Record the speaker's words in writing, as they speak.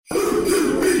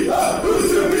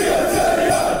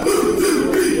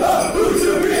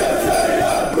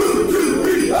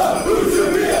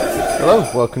Hello,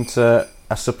 welcome to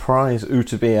a surprise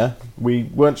Utabia. We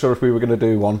weren't sure if we were going to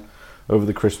do one over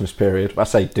the Christmas period. I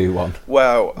say do one.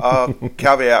 Well, our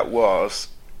caveat was,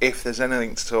 if there's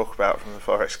anything to talk about from the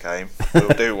Forest game, we'll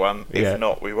do one. If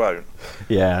not, we won't.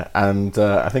 Yeah, and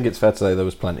I think it's fair to say there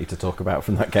was plenty to talk about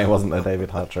from that game, wasn't there,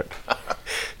 David Hartrick?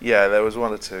 Yeah, there was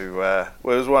one or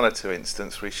two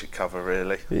incidents we should cover,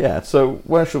 really. Yeah, so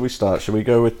where should we start? Should we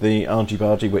go with the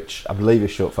argy-bargy, which I believe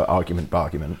is short for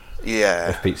argument-bargument? Yeah.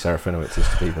 If Pete Serafinowicz is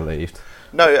to be believed.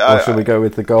 No, or should we go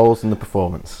with the goals and the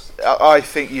performance? I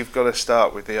think you've got to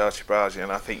start with the argy-bargy,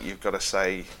 and I think you've got to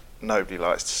say nobody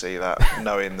likes to see that,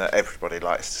 knowing that everybody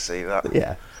likes to see that.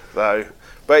 Yeah. Though,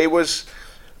 but it was,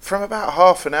 from about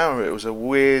half an hour, it was a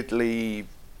weirdly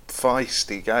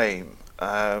feisty game.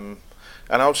 And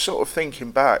I was sort of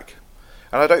thinking back,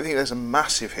 and I don't think there's a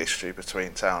massive history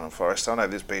between Town and Forest. I know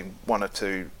there's been one or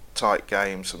two tight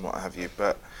games and what have you,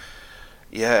 but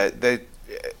yeah,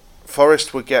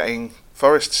 Forest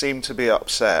seemed to be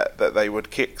upset that they would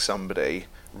kick somebody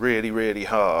really, really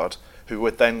hard, who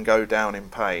would then go down in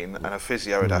pain, and a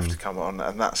physio would have to come on,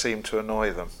 and that seemed to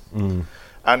annoy them.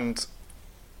 And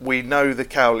we know the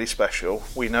Cowley special.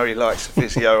 We know he likes a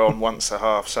physio on once a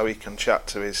half, so he can chat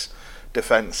to his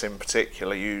defence in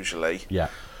particular, usually. Yeah.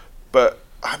 But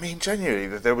I mean,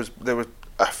 genuinely, there were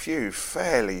a few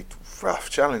fairly rough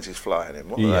challenges flying in,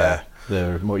 weren't there?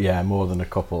 There were more than a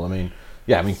couple. I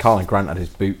mean, Carlin Grant had his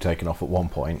boot taken off at one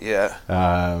point. Yeah.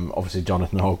 Obviously,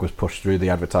 Jonathan Hogg was pushed through the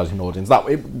advertising audience.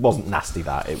 It wasn't nasty.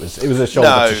 It was a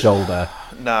shoulder to shoulder.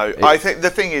 No, I think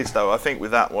the thing is though, I think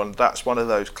with that one, that's one of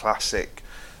those classic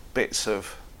bits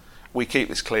of, we keep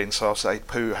this clean, so I'll say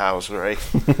poo-housery,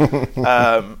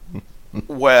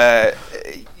 where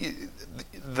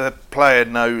the player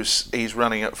knows he's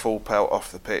running at full pelt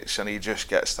off the pitch, and he just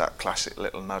gets that classic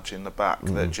little nudge in the back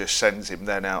that just sends him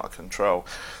then out of control.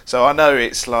 So I know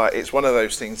it's one of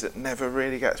those things that never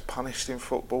really gets punished in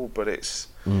football, but it's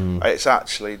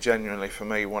actually genuinely for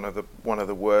me one of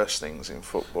the worst things in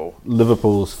football.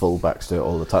 Liverpool's fullbacks do it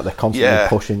all the time. They're constantly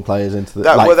pushing players into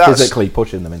physically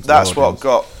pushing them into the audience. That's what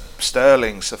got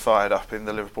Sterling so fired up in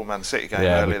the Liverpool-Man City game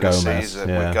earlier this season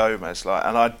with Gomez,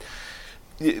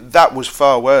 that was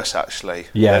far worse actually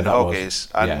than Hoggies.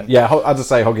 As I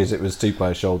say, Hoggies, it was two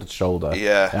players shoulder to shoulder.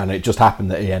 Yeah. And it just happened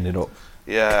that he ended up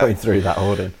going through that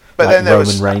hoarding. But then there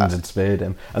Roman Reigns had speared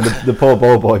him, and the poor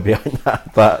ball boy behind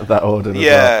that hoarding.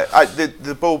 Yeah, as well.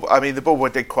 The ball boy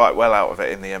did quite well out of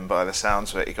it in the end. By the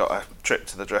sounds of it, he got a trip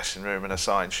to the dressing room and a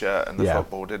signed shirt and the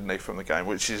football, didn't he, from the game,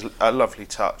 which is a lovely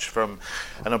touch and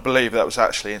I believe that was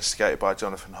actually instigated by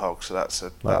Jonathan Hogg. So that's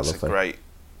a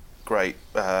great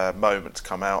moment to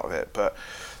come out of it. But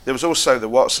there was also the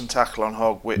Watson tackle on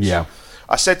Hogg, which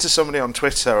I said to somebody on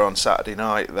Twitter on Saturday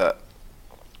night that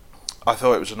I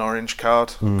thought it was an orange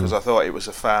card because I thought it was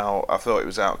a foul. I thought it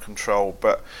was out of control,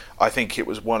 but I think it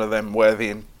was one of them where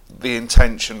the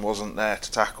intention wasn't there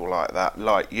to tackle like that.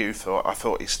 Like you thought, I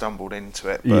thought he stumbled into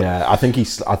it. But I think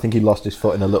he lost his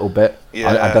foot in a little bit.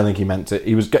 Yeah. I don't think he meant to.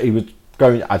 He was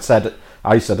going. I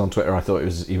said on Twitter, I thought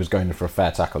he was going in for a fair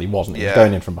tackle. He wasn't. He was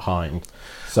going in from behind.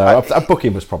 So a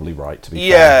booking was probably right, to be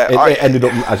fair. It ended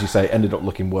up, as you say,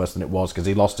 looking worse than it was because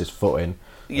he lost his foot in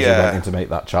as he went in to make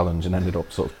that challenge and ended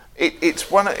up sort of. It's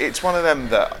one of them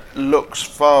that looks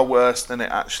far worse than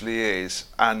it actually is,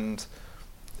 and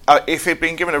if he'd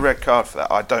been given a red card for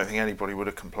that, I don't think anybody would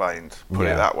have complained. Put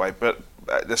it that way, but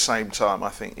at the same time, I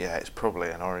think it's probably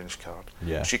an orange card.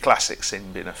 Yeah, it's your classic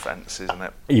sin bin offence, isn't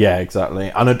it? Yeah, exactly.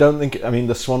 And I don't think. I mean,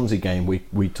 the Swansea game,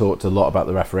 we talked a lot about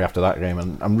the referee after that game,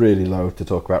 and I'm really loath to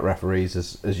talk about referees,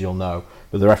 as you'll know.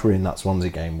 But the referee in that Swansea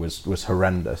game was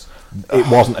horrendous. It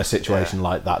wasn't a situation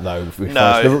like that though.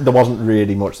 No. There wasn't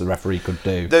really much the referee could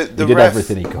do. He did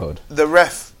everything he could. The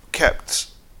ref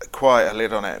kept quite a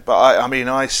lid on it, but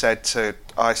I said to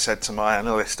my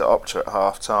analyst at Opta at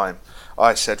half time,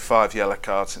 I said 5 yellow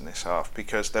cards in this half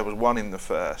because there was one in the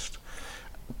first,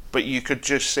 but you could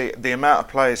just see the amount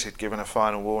of players he'd given a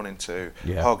final warning to.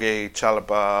 Hoggy,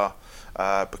 Chalabar,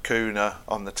 Bakuna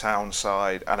on the Town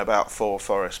side, and about 4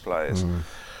 Forest players.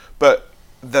 But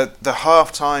the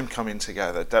half time coming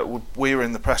together, that we were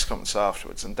in the press conference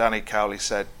afterwards, and Danny Cowley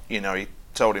said, he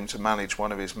told him to manage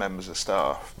one of his members of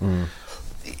staff.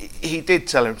 He did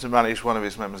tell him to manage one of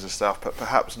his members of staff, but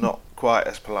perhaps not quite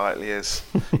as politely as,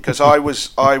 because I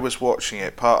was watching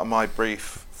it. Part of my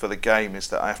brief for the game is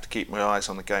that I have to keep my eyes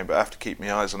on the game, but I have to keep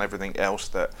my eyes on everything else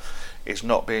that is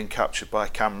not being captured by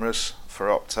cameras for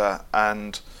Opta,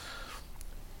 and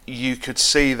you could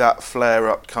see that flare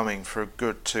up coming for a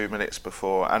good 2 minutes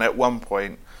before, and at one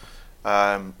point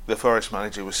the Forest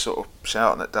manager was sort of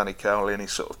shouting at Danny Cowley, and he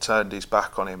sort of turned his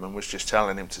back on him and was just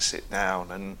telling him to sit down,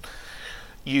 and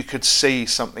you could see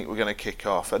something were going to kick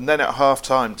off. And then at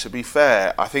half-time, to be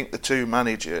fair, I think the two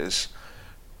managers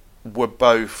were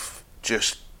both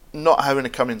just not having a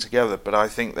coming together, but I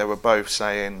think they were both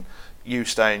saying, you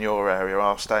stay in your area,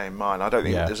 I'll stay in mine. I don't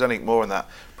think there's anything more than that.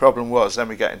 Problem was, then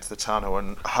we get into the tunnel,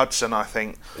 and Hudson, I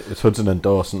think... It's Hudson and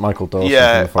Dawson, Michael Dawson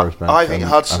from the Forest bench. I think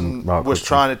Hudson was Hudson.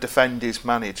 trying to defend his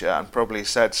manager and probably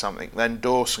said something. Then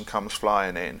Dawson comes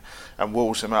flying in and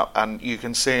walls him up, and you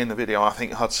can see in the video, I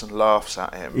think Hudson laughs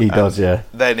at him. He does, yeah.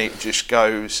 Then it just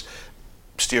goes,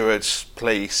 stewards,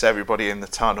 police, everybody in the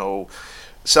tunnel.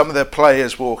 Some of the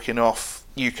players walking off,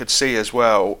 you could see as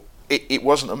well, it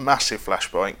wasn't a massive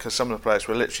flashpoint because some of the players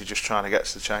were literally just trying to get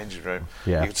to the changing room.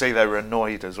 Yeah. You could see they were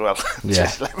annoyed as well. Yeah.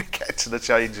 Just let me get to the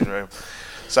changing room.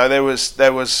 So there was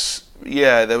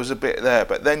a bit there.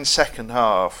 But then second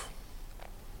half,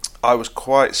 I was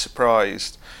quite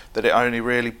surprised that it only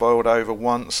really boiled over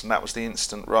once, and that was the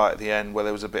instant right at the end where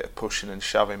there was a bit of pushing and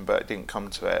shoving, but it didn't come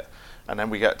to it. And then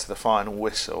we get to the final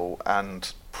whistle,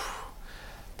 and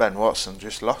Ben Watson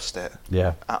just lost it.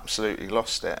 Yeah. Absolutely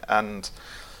lost it. And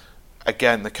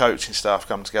again, the coaching staff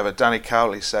come together. Danny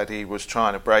Cowley said he was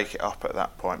trying to break it up at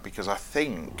that point, because I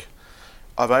think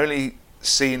I've only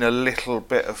seen a little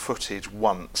bit of footage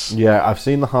once. Yeah, I've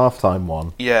seen the half-time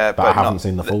one. Yeah, but I haven't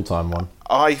seen the full-time one.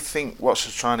 I think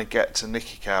Watson's trying to get to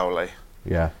Nicky Cowley.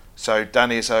 Yeah. So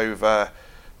Danny's over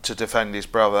to defend his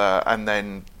brother, and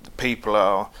then people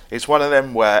are... It's one of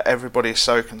them where everybody is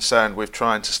so concerned with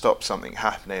trying to stop something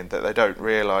happening that they don't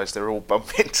realise they're all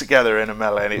bumping together in a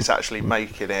melee and it's actually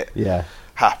making it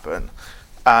happen.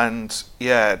 And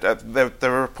yeah, there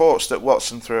were reports that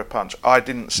Watson threw a punch. I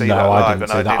didn't see that live,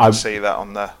 and I didn't see that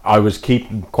on the... I was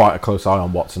keeping quite a close eye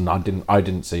on Watson. I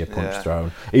didn't see a punch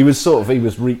thrown. He was sort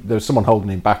of... there was someone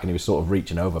holding him back and he was sort of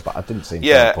reaching over, but I didn't see him.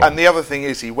 Yeah, and the other thing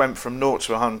is he went from 0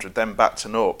 to 100, then back to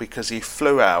 0, because he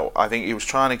flew out. I think he was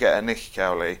trying to get a Nicky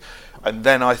Cowley, and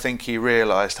then I think he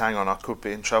realised, hang on, I could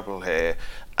be in trouble here,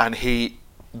 and he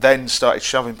then started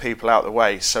shoving people out the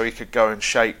way so he could go and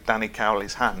shake Danny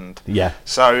Cowley's hand. Yeah.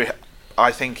 So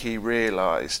I think he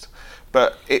realised.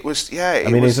 But it was,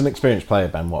 he's an experienced player,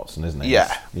 Ben Watson, isn't he?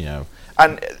 Yeah.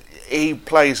 And he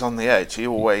plays on the edge. He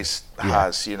always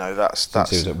has, that's Since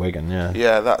he was at Wigan,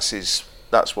 Yeah,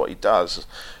 that's what he does.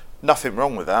 Nothing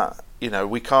wrong with that.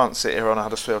 We can't sit here on a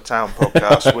Huddersfield Town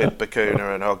podcast with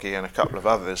Bakuna and Oggy and a couple of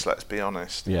others, let's be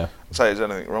honest. Yeah. I'd say there's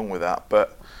anything wrong with that,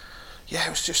 but yeah, it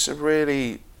was just a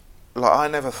really, I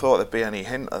never thought there'd be any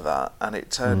hint of that, and it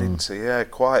turned into,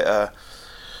 quite a,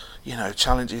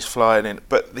 challenges flying in.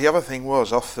 But the other thing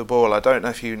was, off the ball, I don't know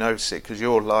if you noticed it, because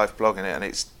you're live blogging it, and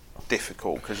it's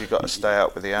difficult, because you've got to stay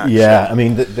up with the action. Yeah, I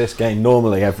mean, this game,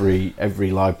 normally every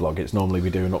live blog, it's normally we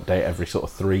do an update every sort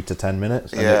of 3 to 10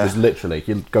 minutes, and it was literally, if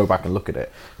you go back and look at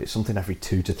it, it's something every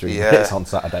 2 to 3 minutes on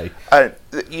Saturday. And,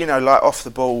 like off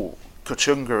the ball,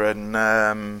 Kuchunga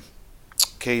and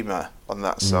Kima on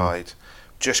that side,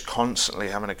 just constantly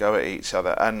having a go at each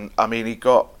other. And I mean, he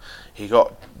got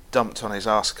dumped on his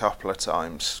ass a couple of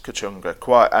times,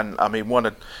 Kuchunga, and I mean,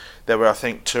 there were, I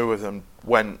think, 2 of them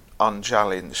went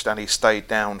unchallenged, and he stayed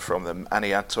down from them, and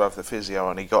he had to have the physio,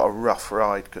 and he got a rough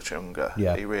ride, Kuchunga.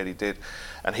 Yeah. He really did,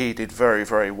 and he did very,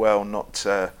 very well not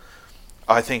to...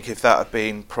 I think if that had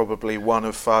been probably one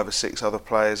of 5 or 6 other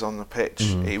players on the pitch,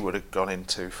 he would have gone in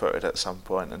 2-footed at some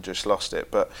point and just lost it.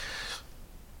 But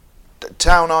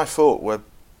Town, I thought, were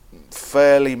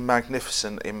fairly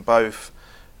magnificent in both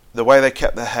the way they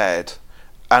kept their head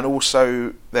and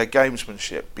also their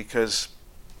gamesmanship, because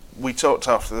we talked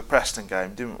after the Preston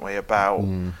game, didn't we, about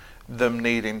them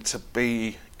needing to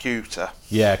be cuter.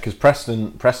 Yeah, because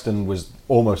Preston was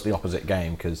almost the opposite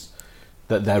game, because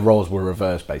their roles were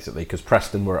reversed, basically, because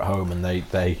Preston were at home and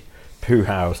they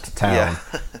poo-housed Town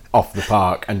off the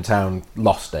park, and Town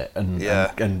lost it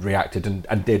and reacted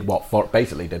and did what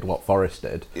Forest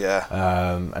did,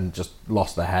 and just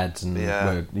lost their heads and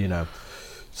were,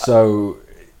 so,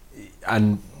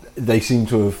 and they seem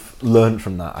to have learned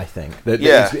from that. I think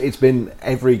it's been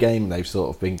every game they've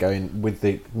sort of been going, with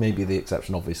maybe the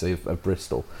exception obviously of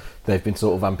Bristol, they've been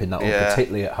sort of amping that up,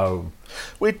 particularly at home.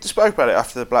 We spoke about it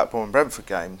after the Blackburn and Brentford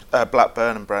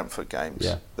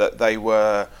games, that they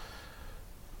were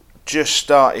just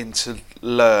starting to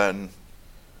learn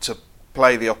to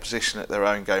play the opposition at their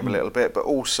own game a little bit, but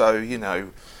also,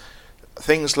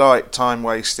 things like time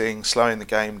wasting, slowing the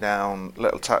game down,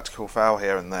 little tactical foul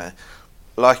here and there.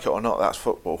 Like it or not, that's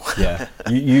football. Yeah,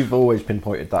 you've always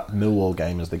pinpointed that Millwall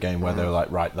game as the game where they're like,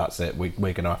 right, that's it, we're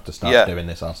going to have to start doing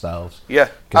this ourselves. Yeah,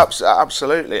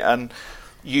 absolutely. And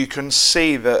you can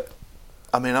see that,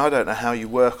 I mean, I don't know how you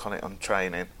work on it on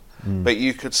training, but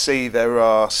you could see there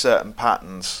are certain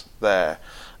patterns there.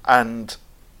 And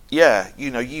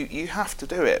you have to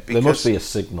do it. Because there must be a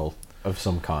signal of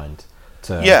some kind.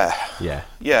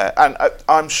 And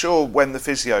I'm sure when the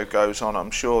physio goes on, I'm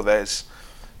sure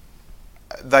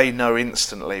they know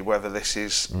instantly whether this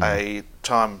is a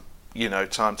time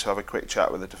to have a quick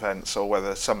chat with the defence or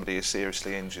whether somebody is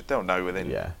seriously injured. They'll know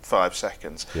within 5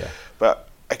 seconds. Yeah. But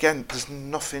again, there's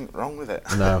nothing wrong with it.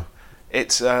 No.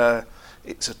 It's a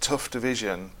tough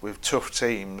division with tough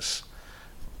teams.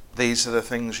 These are the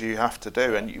things you have to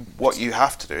do, and what you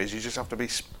have to do is you just have to be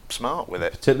smart with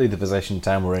it. Particularly the position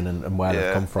town we're in and where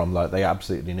they've come from, like they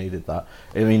absolutely needed that.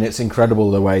 I mean, it's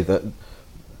incredible the way that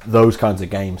those kinds of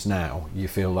games now, you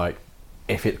feel like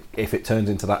if it turns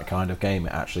into that kind of game,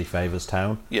 it actually favours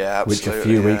town. Yeah, absolutely. Which a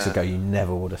few weeks ago you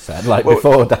never would have said. Like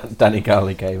before Danny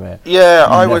Carley came here. Yeah,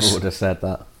 I never would have said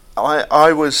that.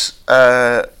 I was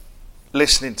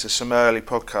listening to some early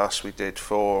podcasts we did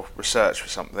for research for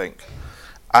something.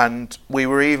 And we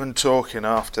were even talking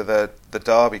after the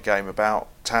Derby game about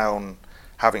Town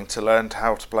having to learn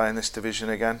how to play in this division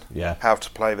again. Yeah. How to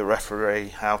play the referee,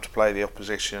 how to play the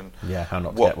opposition. Yeah, how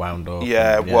not to get wound up.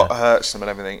 What hurts them and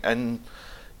everything. And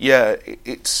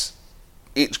it's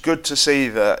good to see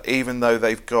that even though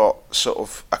they've got sort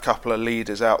of a couple of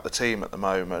leaders out the team at the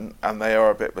moment and they are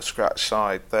a bit of a scratch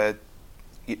side,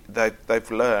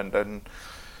 they've learned, and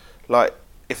like,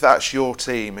 if that's your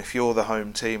team, if you're the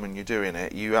home team and you're doing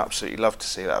it, you absolutely love to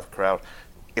see that of a crowd.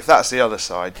 If that's the other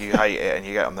side, you hate it and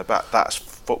you get on the back. That's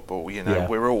football,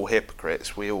 We're all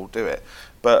hypocrites. We all do it.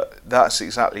 But that's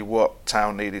exactly what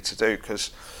Town needed to do,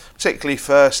 because particularly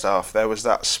first half, there was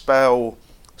that spell,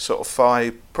 sort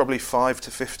of probably 5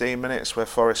 to 15 minutes where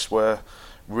Forest were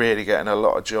really getting a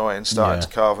lot of joy and starting to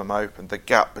carve them open. The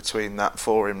gap between that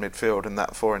 4 in midfield and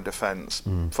that 4 in defence,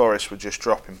 Forest were just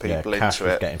dropping people Cash into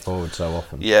was it. Getting forward so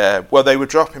often. Yeah, well, they were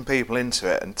dropping people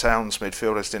into it, and Town's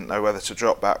midfielders didn't know whether to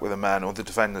drop back with a man or the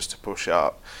defenders to push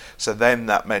up. So then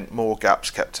that meant more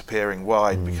gaps kept appearing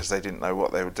wide because they didn't know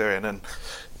what they were doing. And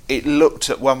it looked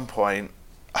at one point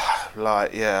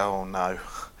like, oh no,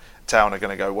 Town are going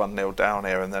to go 1-0 down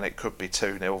here, and then it could be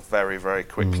 2-0 very, very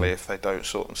quickly if they don't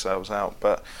sort themselves out.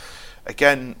 But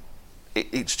again,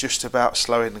 it's just about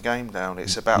slowing the game down.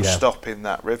 It's about stopping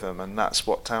that rhythm, and that's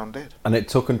what Town did. And it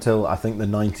took until, I think, the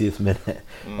 90th minute,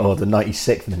 or the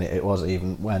 96th minute it was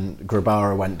even, when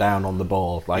Grabara went down on the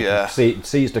ball,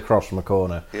 seized across from a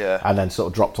corner, and then sort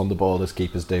of dropped on the ball as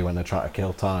keepers do when they try to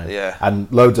kill time. Yeah.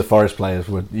 And loads of Forest players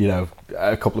would,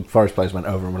 a couple of Forest players went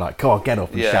over and were like, "Come on, get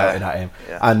up," and shouting at him.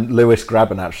 Yeah. And Lewis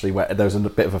Graben actually went, there was a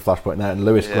bit of a flashpoint there, and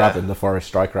Lewis Graben, the Forest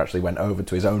striker, actually went over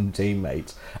to his own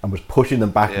teammates and was pushing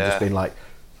them back and just being like,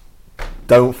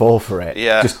 "Don't fall for it.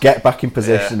 Just get back in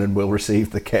position and we'll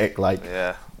receive the kick." Like,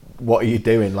 what are you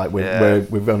doing? Like,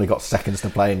 we've only got seconds to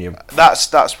play, and you.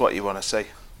 That's what you want to see.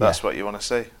 That's what you want to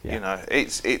see. Yeah.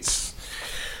 It's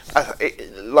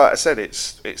like I said,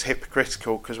 it's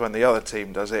hypocritical, because when the other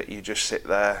team does it, you just sit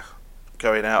there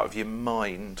going out of your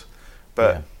mind.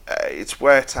 But it's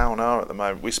where Town are at the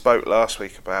moment. We spoke last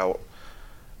week about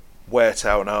where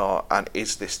Town are, and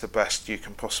is this the best you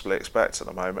can possibly expect at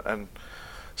the moment? And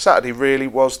Saturday really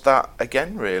was that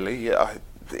again. Really,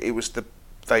 it was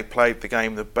they played the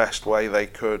game the best way they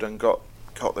could and got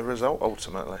the result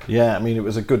ultimately. Yeah, I mean, it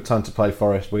was a good time to play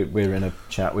Forest. We're in a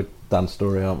chat with Dan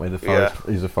Story, aren't we?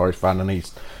 He's a Forest fan, and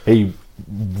he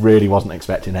really wasn't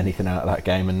expecting anything out of that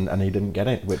game, and he didn't get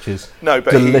it, which is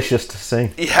delicious to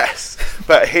see. Yes,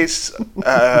 but his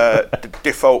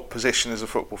default position as a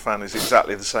football fan is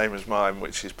exactly the same as mine,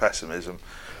 which is pessimism.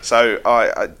 So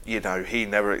he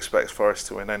never expects Forest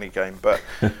to win any game. But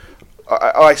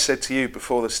I said to you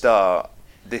before the start,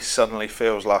 this suddenly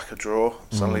feels like a draw.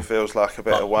 Suddenly feels like a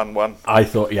bit of 1-1. I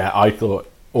thought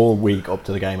all week up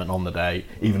to the game and on the day,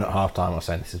 even at half time, I was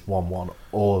saying this is 1-1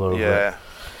 all over. Yeah.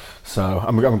 So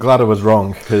I'm glad I was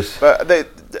wrong, because. But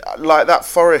like that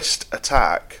Forest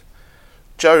attack,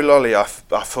 Joe Lolly I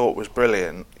thought was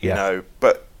brilliant.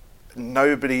 But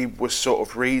nobody was sort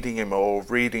of reading him or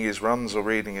reading his runs or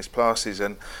reading his passes.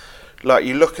 And like,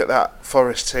 you look at that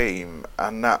Forest team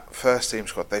and that first team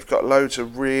squad, they've got loads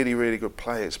of really, really good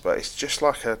players, but it's just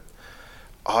like a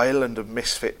island of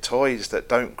misfit toys that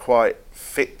don't quite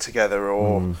fit together.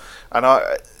 And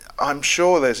I'm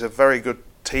sure there's a very good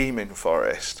team in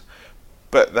Forest,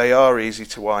 but they are easy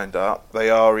to wind up, they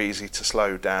are easy to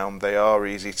slow down, they are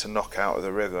easy to knock out of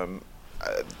the rhythm,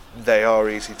 they are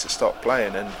easy to stop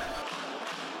playing. And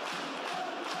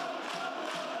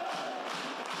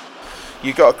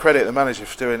you got to credit the manager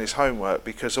for doing his homework,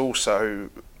 because also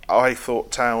I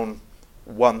thought Town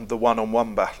won the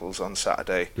one-on-one battles on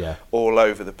Saturday all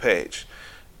over the pitch.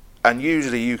 and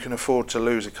usually you can afford to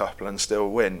lose a couple and still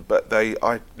win. But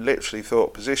I literally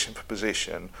thought position for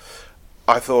position.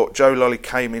 I thought Joe Lolly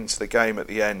came into the game at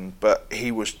the end, but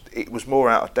it was more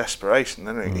out of desperation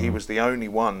than it. He was the only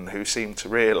one who seemed to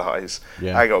realise,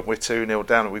 hang on, we're 2-0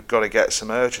 down and we've got to get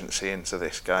some urgency into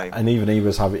this game. And even he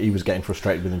was getting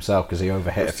frustrated with himself because he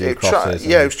overhit a few crosses.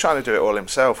 He was trying to do it all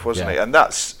himself, wasn't he? And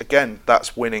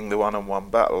that's winning the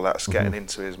one-on-one battle. That's getting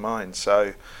into his mind.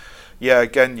 So, yeah,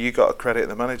 again, you got to credit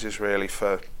the managers really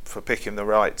for picking the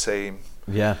right team.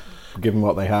 Yeah. Given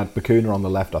what they had, Bacuna on the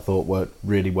left, I thought worked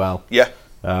really well. Yeah.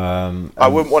 I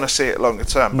wouldn't want to see it longer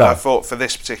term, but I thought for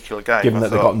this particular game, given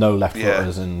that they got no left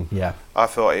footers, I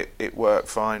thought it worked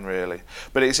fine really.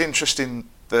 But it's interesting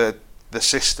the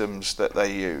systems that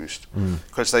they used,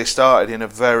 because they started in a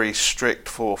very strict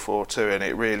 4-4-2, and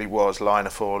it really was line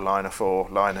of 4, line of 4,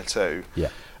 line of 2.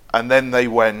 Yeah. And then they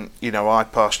went, I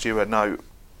passed you a note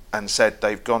and said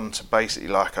they've gone to basically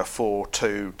like a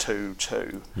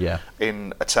 4-2-2-2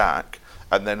 in attack,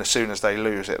 and then as soon as they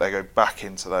lose it, they go back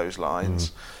into those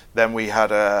lines. Then we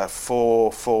had a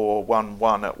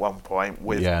 4-4-1-1 at one point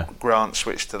with Grant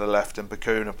switched to the left and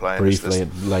Bacuna playing briefly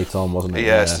late on, wasn't it?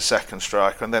 Yeah, as the second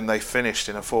striker, and then they finished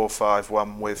in a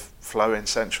 4-5-1 with Flo in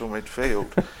central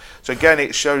midfield. So again,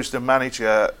 it shows the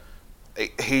manager.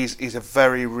 He's a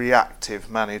very reactive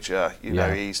manager.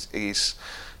 He's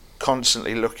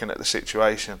constantly looking at the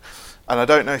situation. And I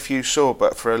don't know if you saw,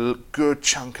 but for a good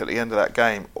chunk at the end of that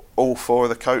game, all 4 of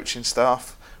the coaching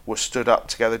staff were stood up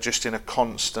together just in a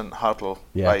constant huddle,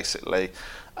 basically.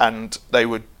 And they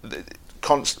would,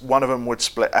 one of them would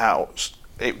split out.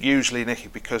 Usually Nicky,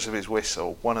 because of his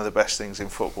whistle, one of the best things in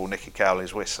football, Nicky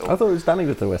Cowley's whistle. I thought it was Danny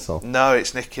with the whistle. No,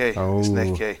 it's Nicky. Oh. It's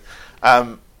Nicky.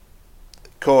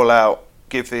 Call out,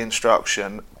 give the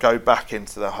instruction, go back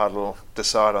into the huddle,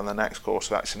 decide on the next course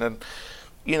of action. And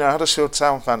Huddersfield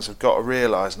Town fans have got to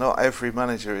realise not every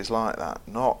manager is like that.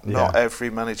 Not every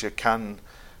manager can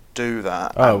do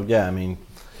that.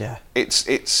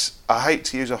 It's I hate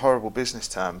to use a horrible business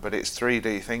term, but it's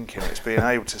 3D thinking. It's being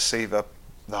able to see the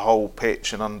whole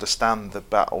pitch and understand the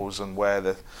battles and where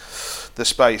the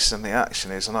space and the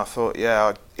action is. And I thought,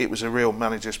 it was a real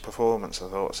manager's performance, I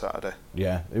thought, Saturday.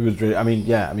 Yeah, it was really.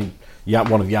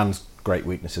 One of Jan's great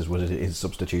weaknesses was his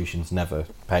substitutions never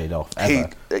paid off ever.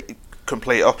 He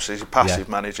complete opposite. He's a passive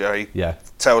manager. He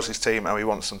tells his team how he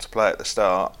wants them to play at the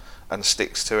start and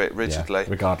sticks to it rigidly,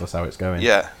 regardless how it's going.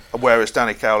 Yeah. Whereas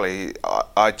Danny Cowley,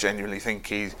 I genuinely think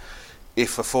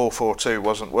if a 4-4-2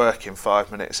 wasn't working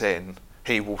 5 minutes in,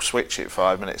 he will switch it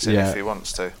 5 minutes in if he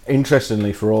wants to.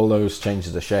 Interestingly, for all those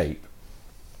changes of shape,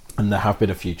 and there have been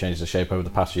a few changes of shape over the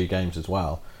past few games as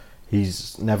well,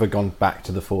 he's never gone back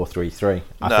to the 4-3-3.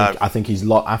 I think he's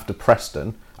after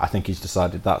Preston. I think he's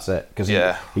decided that's it, because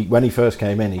when he first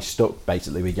came in, he stuck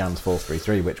basically with Jan's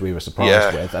 4-3-3, which we were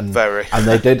surprised with, and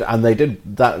they did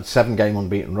that 7-game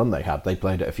unbeaten run they had. They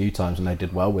played it a few times and they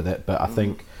did well with it, but I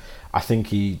think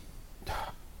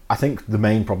the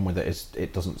main problem with it is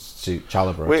it doesn't suit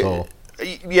Chalobah at all.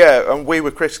 Yeah, and we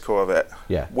were critical of it.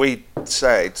 Yeah, we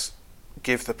said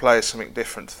give the players something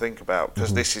different to think about,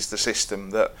 because this is the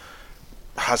system that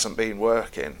hasn't been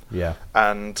working. Yeah,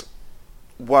 and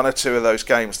one or two of those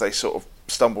games they sort of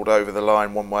stumbled over the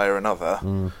line one way or another.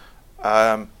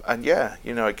 But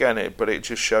it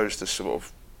just shows the sort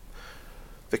of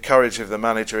the courage of the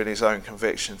manager in his own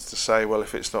convictions to say, well,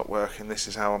 if it's not working, this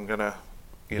is how I'm gonna,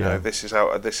 this is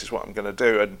what I'm gonna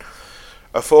do. And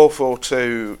a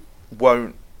 4-4-2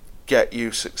 won't get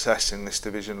you success in this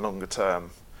division longer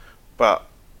term, but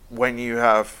when you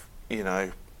have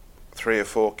 3 or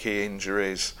 4 key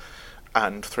injuries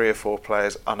and 3 or 4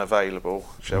 players unavailable,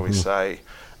 shall we say,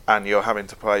 and you're having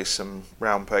to play some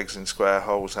round pegs in square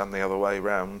holes and the other way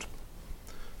round,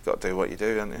 you've got to do what you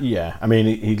do, haven't you? Yeah, I mean,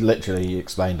 he literally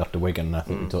explained after Wigan, I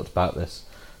think we talked about this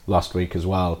last week as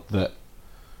well, that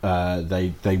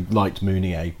they liked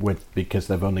Mounier because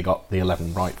they've only got the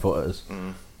 11 right footers.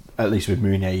 At least with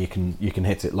Mounier, you can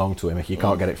hit it long to him. If you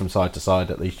can't get it from side to side,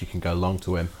 at least you can go long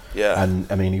to him. Yeah. And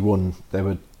I mean, he won. There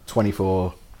were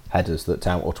 24 headers that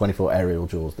Town, or 24 aerial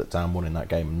duels that Town won in that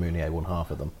game, and Mounier won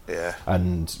half of them. Yeah.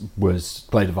 And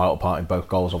played a vital part in both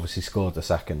goals. Obviously scored the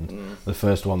second. The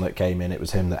first one that came in, it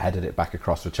was him that headed it back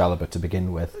across for Chalobah to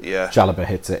begin with. Yeah. Chalobah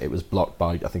hit it. It was blocked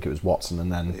by, I think it was Watson, and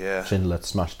then Schindler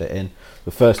smashed it in.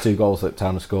 The first 2 goals that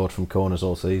Town have scored from corners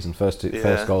all season. First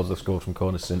goals they've scored from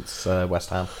corners since West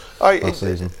Ham last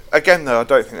season. Again, though, I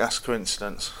don't think that's a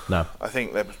coincidence. No. I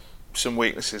think there were some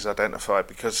weaknesses identified,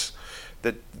 because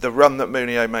the run that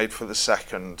Mounier made for the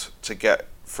second to get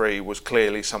free was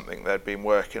clearly something they'd been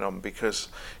working on, because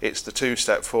it's the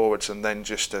 2-step forwards and then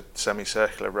just a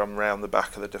semicircular run round the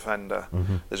back of the defender.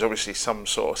 There's obviously some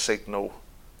sort of signal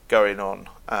going on,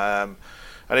 and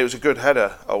it was a good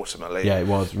header ultimately. Yeah, it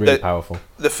was really powerful.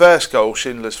 The first goal,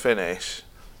 Schindler's finish,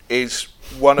 is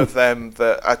one of them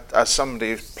that, as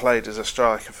somebody who's played as a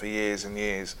striker for years and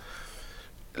years,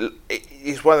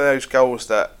 it's one of those goals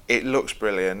that it looks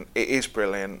brilliant, it is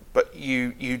brilliant, but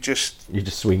you're just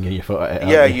swinging your foot at it.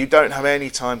 Yeah, you don't have any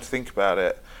time to think about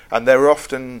it, and they're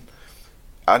often,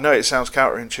 I know it sounds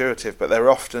counterintuitive, but they're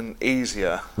often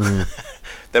easier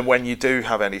than when you do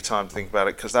have any time to think about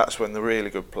it, because that's when the really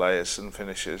good players and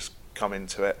finishers come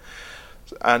into it.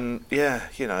 And yeah,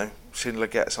 Schindler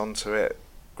gets onto it.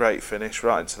 Great finish,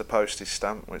 right into the postage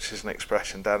stamp, which is an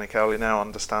expression Danny Cowley now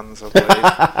understands, I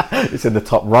believe. It's in the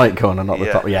top right corner, not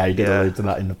the top. Yeah, he did allude to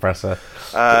that in the presser.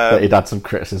 But he'd had some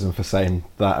criticism for saying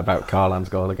that about Carlan's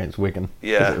goal against Wigan,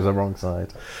 because it was the wrong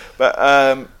side.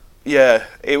 But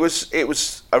it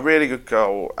was a really good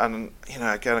goal, and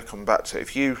again, I come back to it.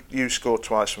 If you score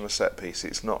twice from a set piece,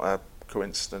 it's not a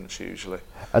coincidence usually.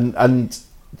 And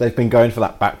they've been going for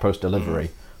that back post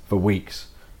delivery for weeks.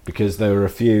 Because there were a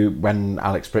few when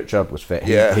Alex Pritchard was fit.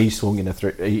 He swung in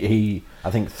he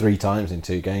I think 3 times in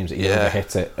 2 games he never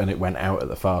hit it, and it went out at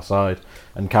the far side.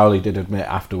 And Cowley did admit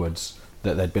afterwards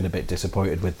that they'd been a bit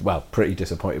disappointed pretty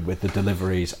disappointed with the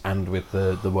deliveries and with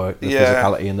the work, the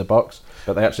physicality in the box.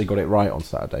 But they actually got it right on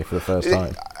Saturday for the first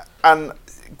time. And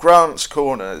Grant's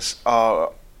corners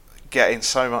are getting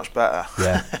so much better.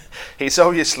 Yeah, he's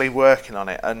obviously working on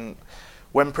it, and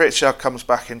when Pritchard comes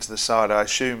back into the side, I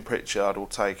assume Pritchard will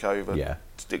take over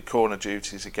corner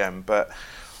duties again. But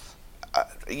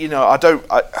I don't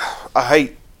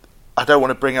want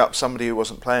to bring up somebody who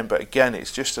wasn't playing, but again,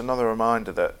 it's just another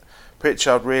reminder that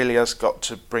Pritchard really has got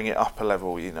to bring it up a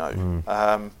level.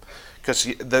 Because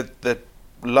the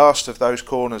last of those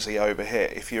corners he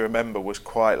overhit, if you remember, was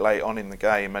quite late on in the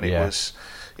game, and it was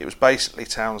basically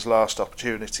Town's last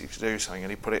opportunity to do something,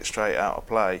 and he put it straight out of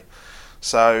play.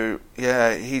 So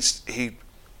yeah, he's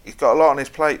got a lot on his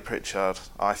plate, Pritchard,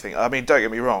 I think. I mean, don't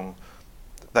get me wrong,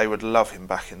 they would love him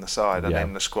back in the side and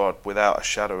in the squad without a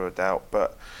shadow of a doubt.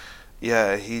 But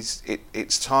yeah,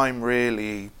 it's time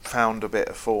really found a bit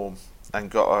of form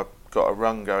and got a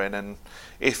run going. And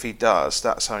if he does,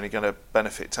 that's only going to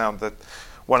benefit Town.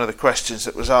 One of the questions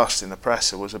that was asked in the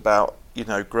presser was about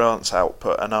Grant's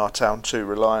output, and are Town too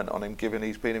reliant on him, given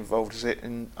he's been involved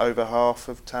in over half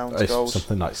of Town's goals?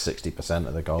 Something like 60%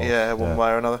 of the goals. Yeah, one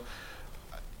way or another.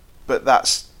 But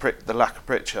that's the lack of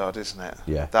Pritchard, isn't it?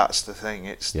 Yeah. That's the thing.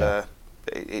 It's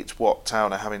it's what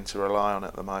Town are having to rely on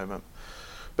at the moment.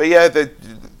 But yeah, the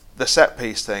set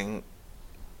piece thing,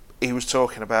 he was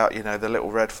talking about, the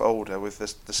little red folder with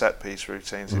the set piece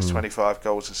routines. It's 25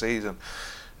 goals a season.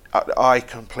 I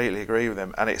completely agree with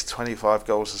him, and it's 25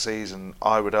 goals a season.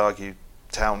 I would argue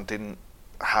Town didn't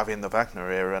have in the Wagner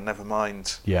era, never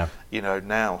mind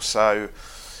now. So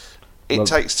it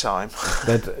takes time.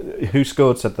 Who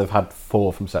Scored said they've had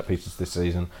 4 from set pieces this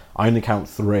season. I only count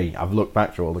 3. I've looked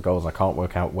back through all the goals. I can't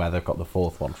work out where they've got the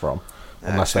 4th one from.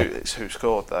 It's who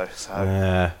scored though.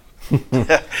 So.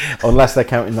 Unless they're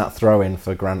counting that throw in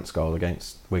for Grant's goal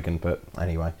against Wigan, but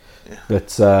anyway.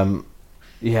 But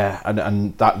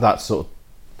and that's sort of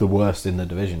the worst in the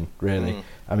division, really.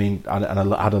 I mean, and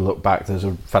I had a look back. There's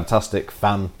a fantastic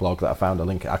fan blog that I found a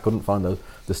link. I couldn't find the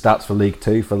stats for League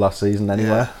 2 for last season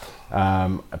anywhere,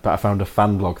 but I found a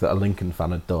fan blog that a Lincoln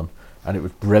fan had done, and it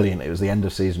was brilliant. It was the end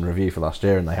of season review for last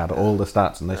year, and they had all the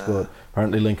stats, and they scored.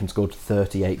 Apparently, Lincoln scored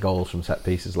 38 goals from set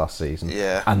pieces last season,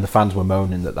 and the fans were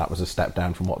moaning that was a step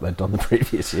down from what they'd done the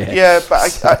previous year. Yeah,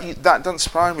 but that doesn't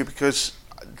surprise me, because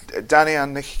Danny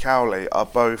and Nicky Cowley are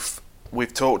both,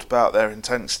 we've talked about their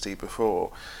intensity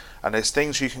before, and there's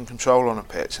things you can control on a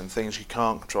pitch and things you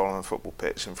can't control on a football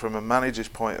pitch. And from a manager's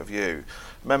point of view,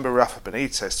 remember Rafa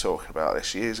Benitez talking about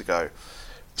this years ago,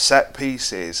 set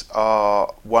pieces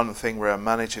are one thing where a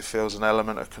manager feels an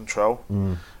element of control,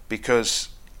 because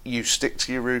you stick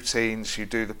to your routines, you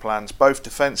do the plans both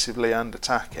defensively and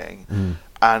attacking,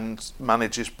 and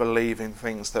managers believe in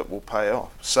things that will pay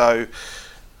off. So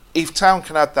if Town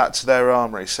can add that to their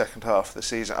armoury second half of the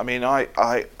season, I mean, I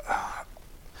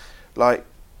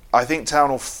think Town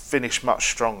will finish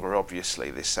much stronger, obviously,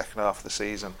 this second half of the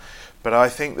season. But I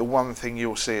think the one thing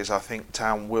you'll see is I think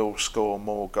Town will score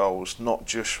more goals, not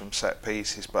just from set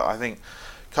pieces, but I think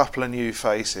a couple of new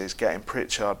faces, getting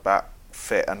Pritchard back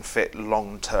fit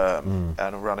long term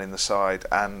and running the side,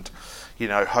 and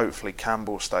hopefully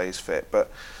Campbell stays fit.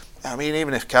 But I mean,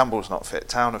 even if Campbell's not fit,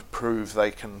 Town have proved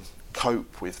they can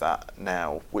cope with that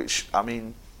now, which, I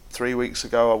mean, 3 weeks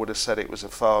ago, I would have said it was a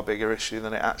far bigger issue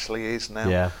than it actually is now.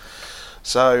 Yeah.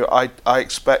 So I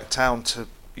expect Town to,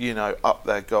 up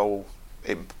their goal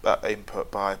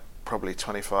input by probably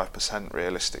 25%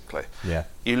 realistically. Yeah.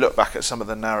 You look back at some of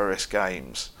the narrowest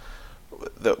games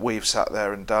that we've sat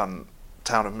there and done.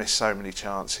 Town have missed so many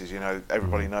chances.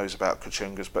 Everybody knows about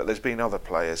Kachungas, but there's been other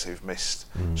players who've missed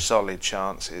solid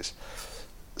chances.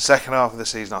 Second half of the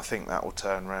season, I think that will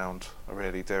turn round. I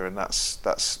really do, and that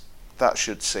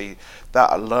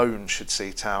alone should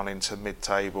see Town into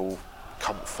mid-table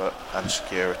comfort and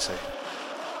security.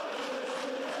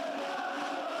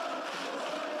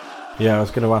 Yeah, I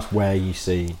was going to ask where you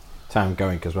see Town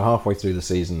going, because we're halfway through the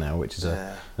season now, which is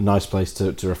a nice place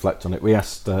to reflect on it. We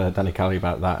asked Danny Kelly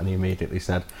about that, and he immediately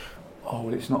said, "Oh,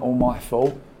 well, it's not all my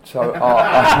fault." So,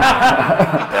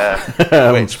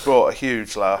 which brought a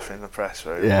huge laugh in the press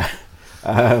room. Yeah,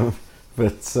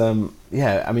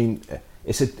 I mean,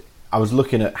 I was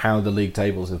looking at how the league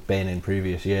tables have been in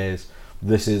previous years.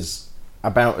 This is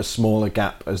about as small a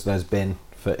gap as there's been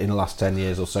in the last 10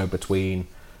 years or so between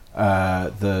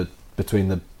the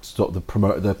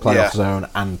playoff zone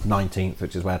and 19th,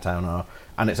 which is where Town are,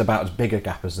 and it's about as big a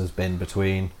gap as there's been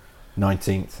between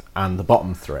 19th and the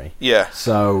bottom three. Yeah.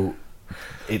 So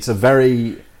it's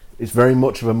very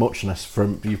much of a muchness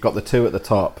from, you've got the two at the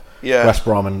top, West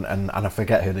Brom and I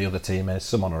forget who the other team is,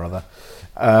 someone or other.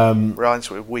 Rhymes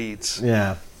with weeds.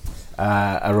 Yeah.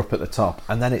 Are up at the top,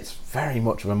 and then it's very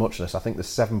much of a muchness. I think there's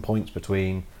 7 points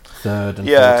between 3rd and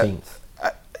 13th.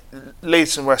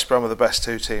 Leeds and West Brom are the best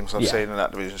two teams I've seen in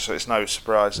that division, so it's no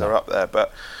surprise they're up there.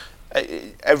 But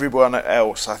everyone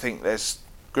else, I think there's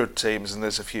good teams and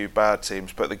there's a few bad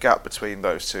teams, but the gap between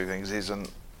those two things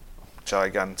isn't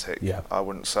gigantic. I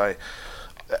wouldn't say.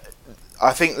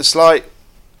 I think the slight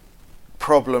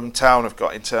problem Town have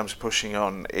got in terms of pushing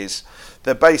on is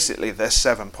they're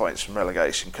 7 points from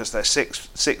relegation, because they're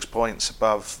six points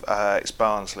above it's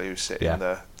Barnsley who sit in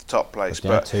the top place,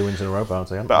 but 2 wins in a row,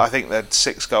 Barnsley. But I think they're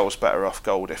 6 goals better off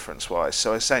goal difference wise,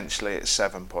 so essentially it's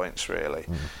 7 points really.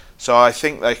 So I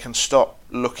think they can stop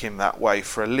looking that way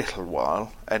for a little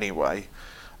while anyway.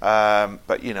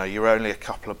 But you're only a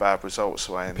couple of bad results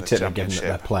away in the Championship. Particularly given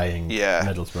that they're playing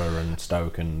Middlesbrough and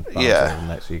Stoke and Barnsley in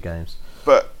the next few games.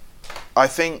 But I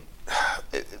think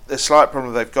the slight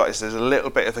problem they've got is there's a little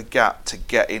bit of a gap to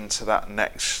get into that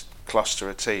next cluster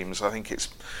of teams. I think it's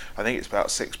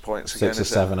about 6 points again. 6 or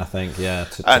 7, I think. Yeah,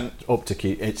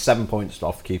 it's 7 points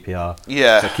off QPR.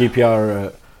 Yeah. So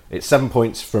QPR, it's 7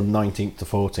 points from 19th to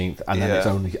 14th, and then it's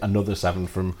only another 7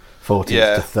 from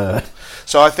 14th to 3rd.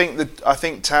 So I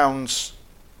think Town's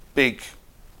big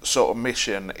sort of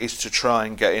mission is to try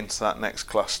and get into that next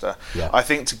cluster. Yeah. I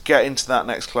think to get into that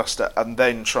next cluster and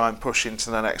then try and push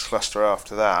into the next cluster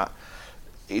after that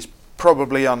is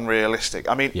probably unrealistic.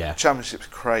 I mean, Championship's a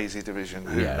crazy division.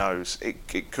 Who knows?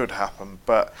 It could happen,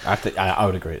 but I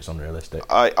would agree it's unrealistic.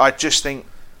 I just think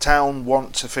Town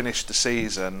want to finish the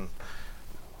season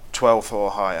 12th or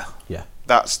higher. Yeah,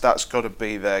 that's got to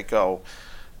be their goal.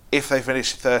 If they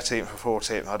finish 13th or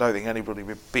 14th, I don't think anybody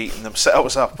would be beating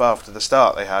themselves up after the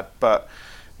start they had, but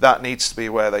that needs to be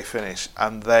where they finish,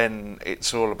 and then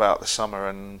it's all about the summer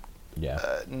and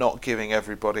not giving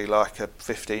everybody like a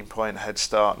 15-point head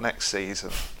start next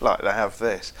season like they have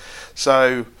this.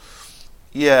 So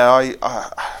I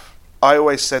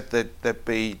always said that they'd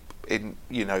be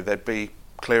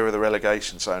clear of the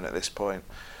relegation zone at this point.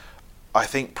 I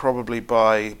think probably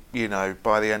by the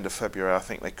end of February, I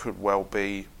think they could well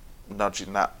be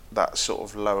nudging that sort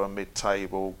of lower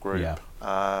mid-table group.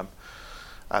 And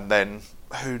then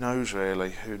who knows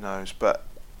really? Who knows? But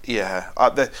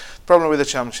the problem with the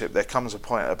Championship, there comes a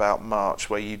point about March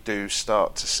where you do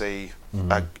start to see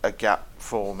a gap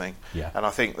forming. And I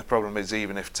think the problem is,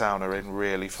 even if Town are in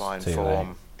really fine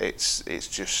form, it's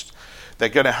just they're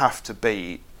going to have to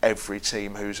beat every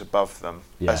team who's above them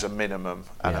as a minimum,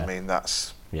 and I mean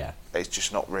it's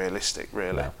just not realistic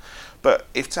really. But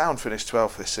if Town finish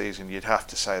 12th this season, you'd have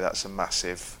to say that's a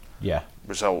massive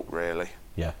result really.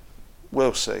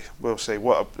 We'll see.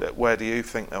 Where do you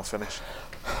think they'll finish?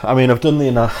 I mean, I've done the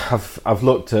enough. I've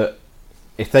looked at,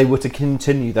 if they were to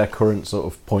continue their current sort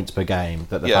of points per game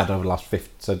that they've had over the last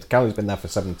 50. So Callie's been there for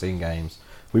 17 games.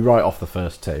 We write off the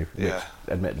first 2, which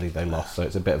admittedly they lost, so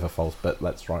it's a bit of a false, but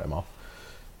let's write them off.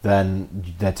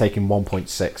 Then they're taking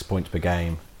 1.6 points per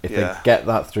game. If they get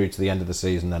that through to the end of the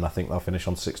season, then I think they'll finish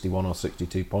on 61 or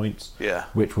 62 points,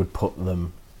 which would put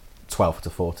them 12th to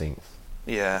 14th.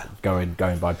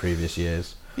 Going by previous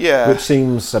years. Which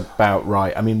seems about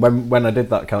right. I mean, when I did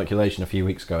that calculation a few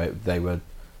weeks ago, they were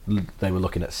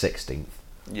looking at 16th.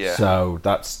 So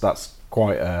that's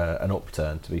quite an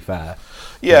upturn, to be fair.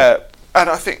 And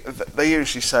I think they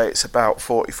usually say it's about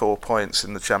 44 points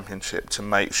in the Championship to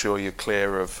make sure you're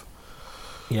clear of.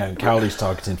 Yeah, and Cowley's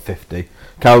targeting 50.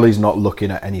 Cowley's not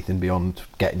looking at anything beyond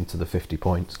getting to the 50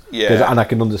 points. Yeah. And I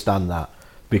can understand that,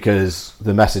 because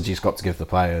the message he's got to give the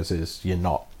players is we're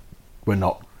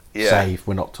not safe,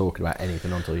 we're not talking about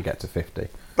anything until you get to 50.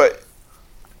 But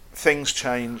things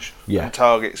change and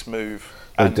targets move.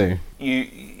 They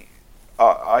do.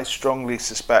 I strongly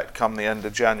suspect come the end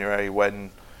of January,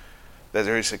 when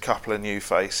there is a couple of new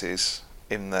faces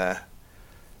in there,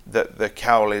 that the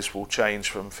Cowleys will change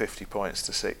from 50 points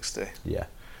to 60. Yeah.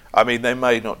 I mean, they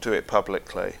may not do it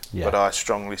publicly, but I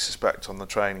strongly suspect on the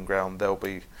training ground they'll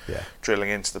be drilling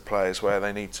into the players where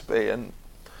they need to be, and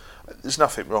there's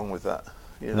nothing wrong with that.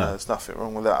 There's nothing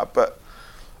wrong with that. But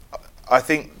I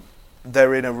think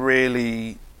they're in a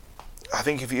really... I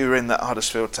think if you're in that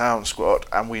Huddersfield Town squad,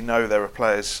 and we know there are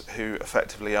players who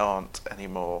effectively aren't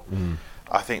anymore,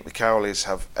 I think the Cowleys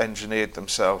have engineered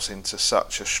themselves into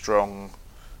such a strong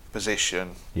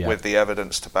position with the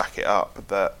evidence to back it up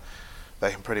that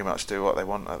they can pretty much do what they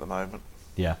want at the moment.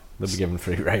 Yeah, they'll be given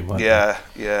free rein, won't they?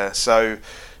 Yeah. So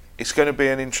it's going to be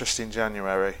an interesting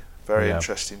January, very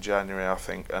interesting January, I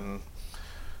think. And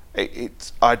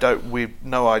we've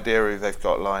no idea who they've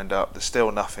got lined up. There's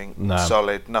still nothing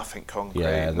solid, nothing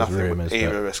concrete, nothing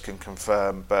either of us can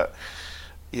confirm. But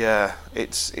yeah,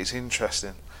 it's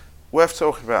interesting. Worth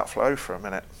talking about Flo for a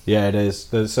minute. Yeah, it is.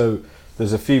 There's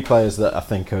a few players that I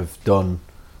think have done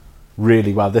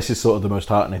really well. This is sort of the most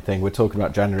heartening thing. We're talking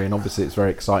about January, and obviously it's very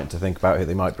exciting to think about who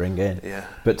they might bring in. Yeah.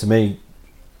 But to me,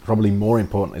 probably more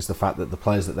important is the fact that the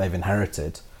players that they've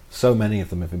inherited, so many of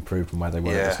them have improved from where they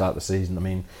were at the start of the season. I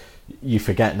mean, you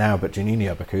forget now, but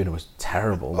Juninho Bacuna was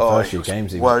terrible. The first few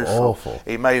games, he was awful.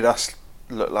 He made us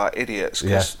look like idiots,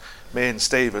 because me and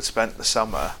Steve had spent the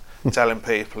summer telling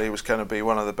people he was going to be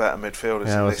one of the better midfielders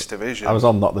in this division. I was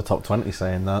on Not the Top 20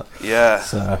 saying that. Yeah.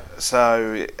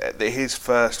 So his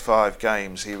first 5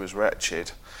 games, he was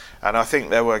wretched. And I think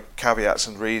there were caveats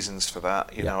and reasons for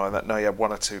that. You know, I know he had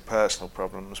 1 or 2 personal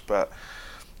problems, but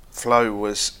Flo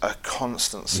was a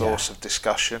constant source of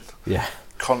discussion. Yeah.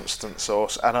 Constant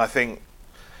source. And I think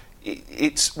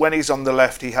it's when he's on the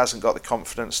left, he hasn't got the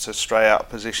confidence to stray out of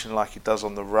position like he does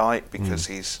on the right, because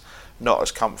he's not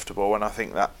as comfortable, and I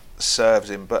think that serves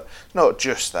him. But not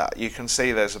just that, you can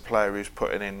see there's a player who's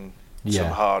putting in some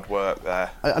hard work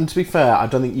there. And to be fair, I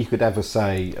don't think you could ever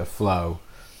say of Flo,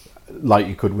 like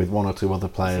you could with 1 or 2 other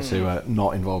players who are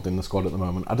not involved in the squad at the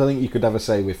moment, I don't think you could ever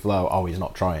say with Flo, oh, he's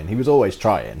not trying. He was always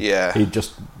trying. Yeah. He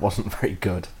just wasn't very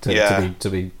good, to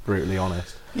be brutally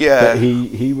honest. Yeah. But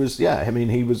he was, I mean,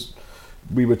 he was...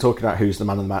 We were talking about who's the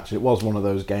man of the match. It was one of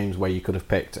those games where you could have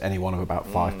picked any one of about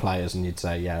 5 players, and you'd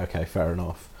say, yeah, okay, fair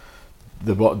enough.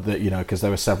 Because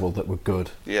there were several that were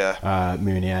good. Yeah.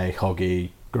 Mounier, Hoggy,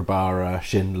 Grabara,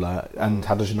 Schindler, and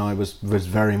Haderjanai was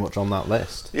very much on that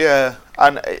list. Yeah,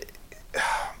 and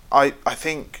I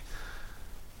think,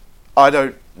 I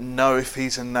don't know if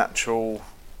he's a natural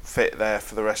fit there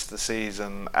for the rest of the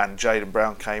season, and Jayden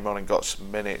Brown came on and got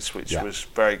some minutes, which was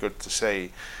very good to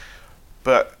see.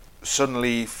 But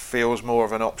suddenly feels more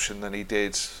of an option than he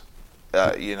did,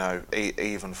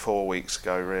 even 4 weeks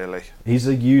ago, really. He's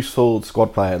a useful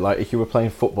squad player. Like, if you were playing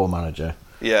Football Manager,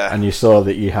 and you saw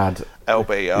that you had LB,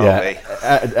 RB,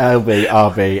 LB,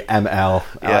 RB, ML,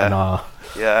 R.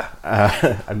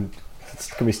 And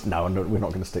we're not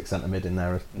going to stick centre mid in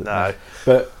there. No,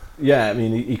 but I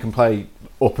mean, he can play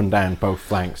up and down both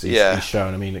flanks. He's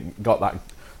shown. I mean, got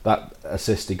that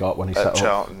assist he got when he set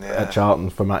up at Charlton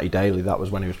for Matty Daly. That was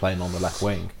when he was playing on the left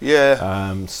wing.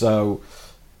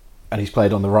 And he's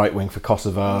played on the right wing for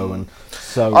Kosovo, and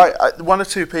so 1 or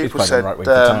 2 people he's said on the right wing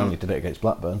for Town. He did it against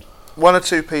Blackburn. 1 or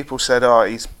 2 people said, "Oh,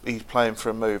 he's playing for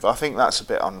a move." I think that's a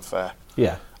bit unfair.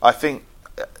 Yeah, I think.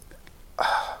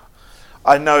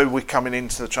 I know we're coming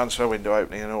into the transfer window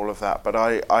opening and all of that, but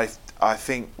I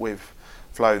think with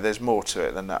Flo, there's more to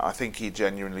it than that. I think he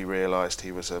genuinely realised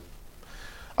he was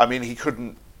he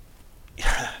couldn't.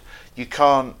 You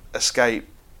can't escape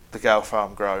the Gal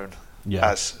Farm groan,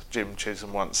 as Jim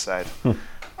Chisholm once said.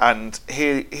 And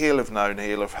he'll have known,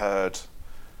 he'll have heard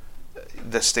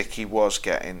the stick he was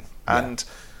getting. And,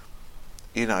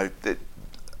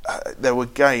 there were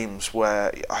games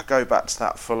where, I go back to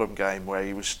that Fulham game where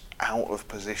he was out of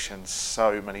position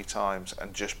so many times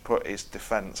and just put his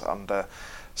defence under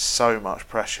so much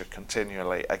pressure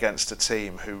continually against a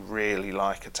team who really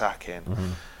like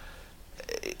attacking.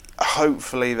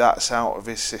 Hopefully that's out of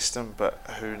his system, but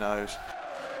who knows.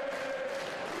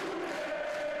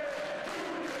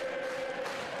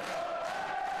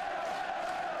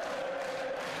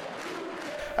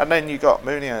 And then you got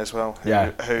Mounier as well, who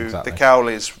exactly. the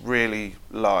Cowleys really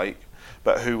like,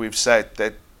 but who we've said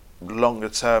that longer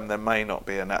term there may not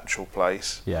be a natural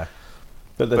place. Yeah.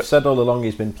 But they've said all along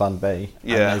he's been Plan B,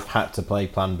 Yeah. and they've had to play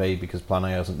Plan B because Plan A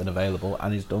hasn't been available,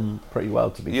 and he's done pretty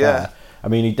well, to be fair. I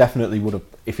mean, he definitely would have,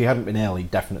 if he hadn't been ill, he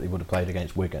definitely would have played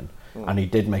against Wigan, and he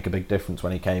did make a big difference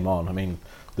when he came on. I mean,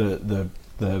 the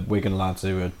Wigan lads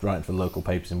who were writing for the local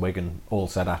papers in Wigan all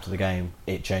said after the game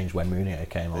it changed when Mounier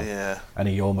came on. Yeah. And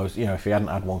he almost, if he hadn't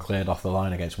had one cleared off the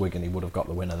line against Wigan, he would have got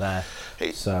the winner there.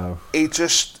 The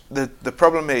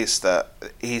problem is that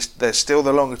there's still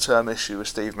the longer term issue with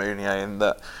Steve Mounier, in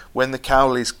that when the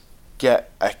Cowleys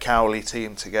get a Cowley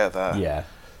team together,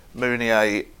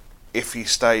 Mounier, if he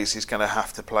stays, he's going to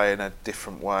have to play in a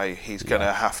different way. He's going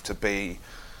to have to be,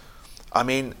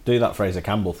 do that Fraser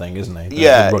Campbell thing, isn't he?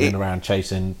 Running around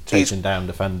chasing down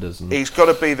defenders. And he's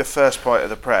got to be the first point of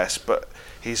the press, but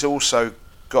he's also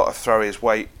got to throw his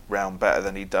weight round better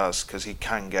than he does, because he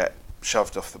can get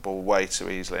shoved off the ball way too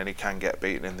easily, and he can get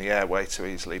beaten in the air way too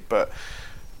easily. But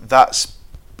that's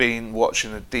been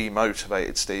watching a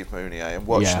demotivated Steve Mounier, and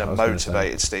watching a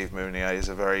motivated Steve Mounier is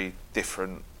a very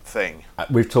different thing.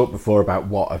 We've talked before about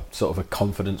what a sort of a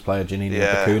confidence player Janini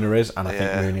Bacuna is, and I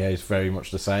think Mounier is very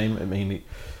much the same. I mean,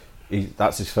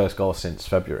 that's his first goal since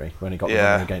February when he got the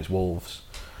winner against Wolves.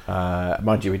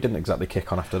 Mind you, he didn't exactly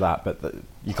kick on after that, but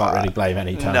you can't really blame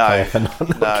any town player for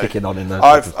not kicking on in those.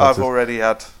 I've already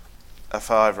had a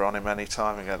fiver on him any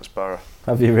time against Borough.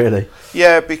 Have you really?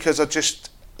 Yeah, because I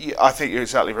think you're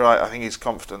exactly right. I think he's a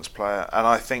confidence player, and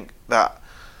I think that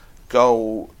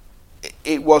goal,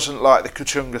 it wasn't like the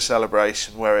Kachunga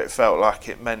celebration where it felt like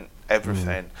it meant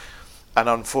everything. And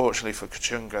unfortunately for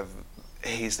Kachunga,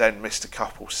 he's then missed a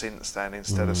couple since then,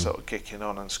 instead of sort of kicking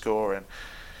on and scoring.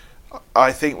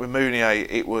 I think with Mounier,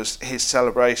 his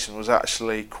celebration was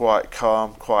actually quite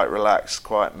calm, quite relaxed,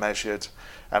 quite measured,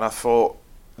 and I thought,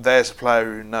 there's a player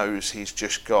who knows he's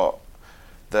just got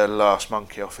the last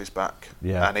monkey off his back,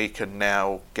 and he can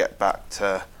now get back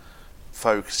to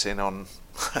focusing on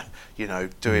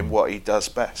doing what he does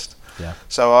best.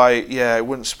 So it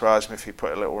wouldn't surprise me if he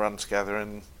put a little run together,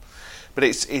 but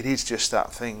it is just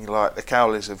that thing, like the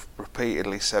Cowleys have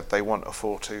repeatedly said they want a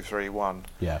 4-2-3-1,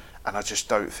 and I just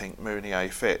don't think Mounier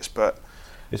fits. But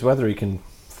it's whether he can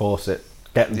force it,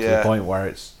 get them to the point where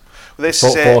it's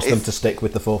force them to stick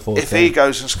with the 4-4-2. If he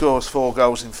goes and scores 4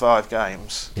 goals in 5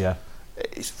 games,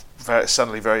 it's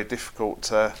suddenly very difficult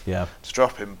to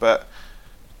drop him. But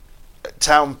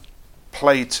Town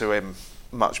played to him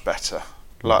much better,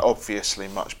 obviously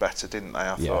much better, didn't they?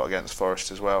 I thought against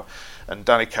Forest as well. And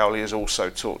Danny Cowley has also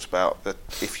talked about that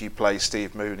if you play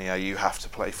Steve Mounier, you have to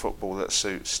play football that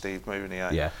suits Steve Mounier.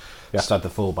 You have to have the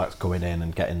fullbacks coming in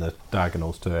and getting the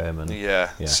diagonals to him. And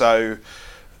so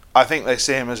I think they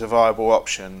see him as a viable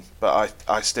option, but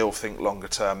I still think longer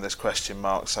term there's question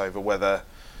marks over whether,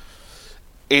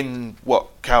 in what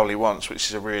Cowley wants, which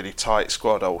is a really tight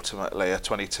squad ultimately, a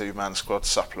 22-man squad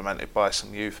supplemented by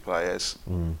some youth players,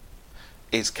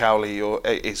 is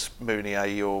Mounier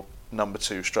your number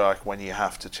 2 striker when you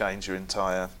have to change your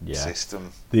entire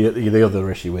system? The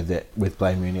other issue with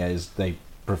playing Mounier is they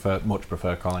much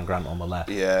prefer Colin Grant on the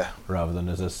left rather than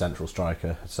as a central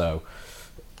striker. So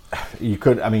you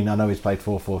could, I know he's played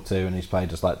 4-4-2 and he's played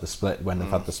just like the split when they've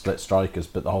had the split strikers,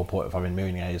 but the whole point of having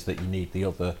Mounier is that you need the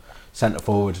other centre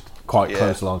forward quite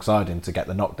close alongside him to get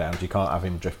the knockdowns. You can't have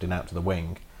him drifting out to the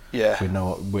wing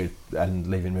and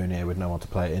leaving Mounier with no one to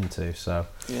play it into. So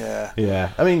but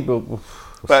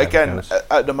again,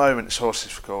 at the moment it's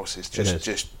horses for courses.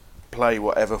 Just play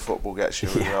whatever football gets you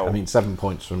a result. 7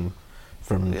 points from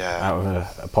out of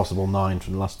a possible 9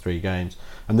 from the last 3 games,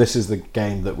 and this is the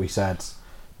game that we said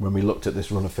when we looked at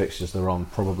this run of fixtures they're on,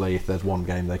 probably if there's one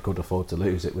game they could afford to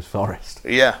lose, it was Forest.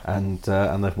 And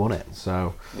they've won it.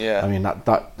 So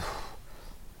that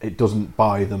it doesn't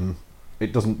buy them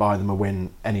a win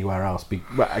anywhere else,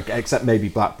 except maybe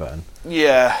Blackburn.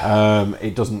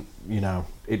 It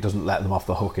doesn't let them off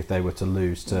the hook if they were to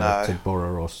lose to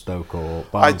Borough or Stoke or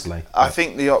Barnsley. I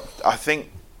think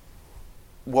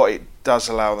what it does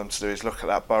allow them to do is look at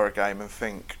that Borough game and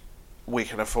think, we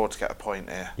can afford to get a point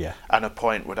here, and a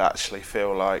point would actually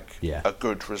feel like a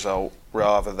good result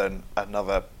rather than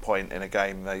another point in a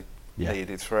game they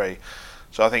needed 3.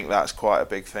 So I think that's quite a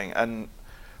big thing, and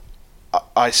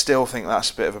I still think that's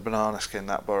a bit of a banana skin,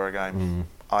 that Borough game.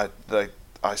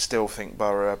 I still think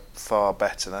Borough are far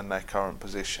better than their current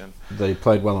position. They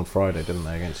played well on Friday, didn't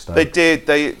they, against Stoke? They did.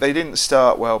 They didn't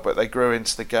start well, but they grew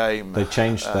into the game. They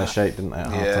changed their shape, didn't they,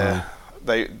 at half-time?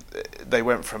 They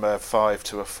went from a 5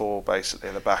 to a 4 basically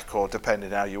at the back, or depending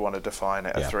how you want to define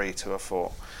it, a 3 to a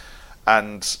 4.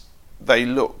 And they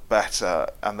look better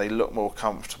and they look more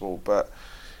comfortable. But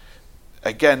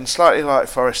again, slightly like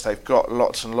Forest, they've got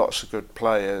lots and lots of good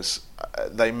players.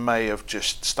 They may have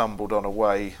just stumbled on a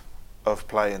way of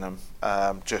playing them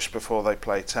just before they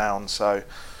play Town. So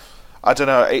I don't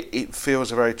know. It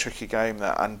feels a very tricky game,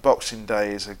 that, and Boxing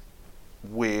Day is a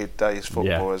weird day's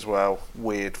football as well.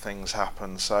 Weird things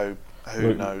happen. So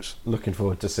who knows? Looking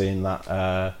forward to seeing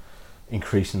that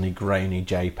increasingly grainy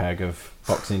JPEG of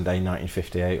Boxing Day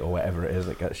 1958 or whatever it is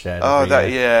that gets shared. Oh,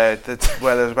 where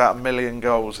there's about 1 million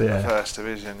goals in the First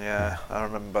Division. Yeah, I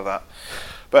remember that.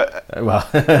 But well,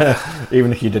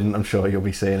 even if you didn't, I'm sure you'll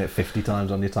be seeing it 50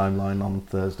 times on your timeline on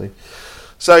Thursday.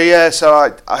 So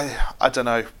I don't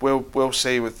know. We'll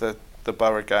see with the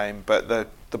Borough game, but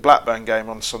the Blackburn game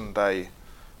on Sunday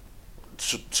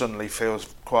suddenly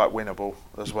feels quite winnable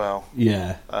as well.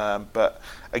 Yeah. But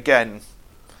again,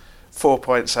 4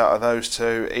 points out of those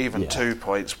two, even 2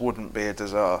 points wouldn't be a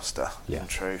disaster, in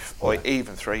truth. Or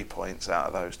even 3 points out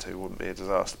of those two wouldn't be a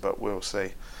disaster, but we'll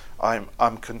see.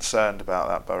 I'm concerned about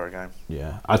that Borough game.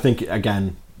 Yeah, I think,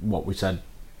 again, what we said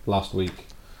last week,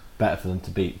 better for them to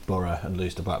beat Borough and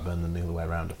lose to Blackburn than the other way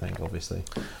around, I think, obviously.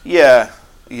 Yeah.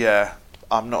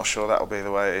 I'm not sure that'll be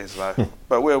the way it is, though.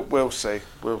 But we'll see.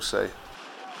 We'll see.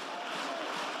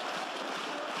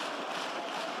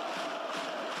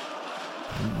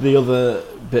 The other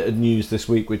bit of news this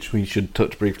week, which we should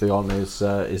touch briefly on, is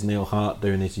Neil Hart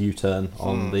doing his U-turn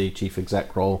on the chief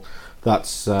exec role.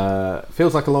 That's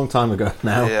feels like a long time ago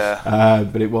now,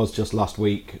 but it was just last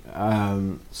week.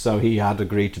 So he had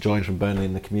agreed to join from Burnley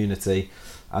in the community,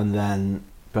 and then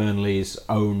Burnley's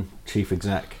own chief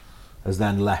exec has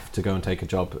then left to go and take a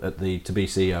job to be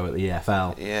CEO at the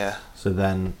EFL. Yeah. So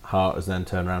then Hart has then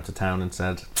turned around to Town and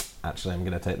said, actually, I'm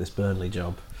going to take this Burnley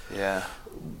job. Yeah.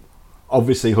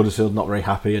 Obviously, Huddersfield not very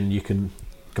happy, and you can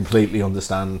completely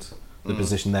understand the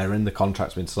position they're in. The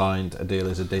contract's been signed, a deal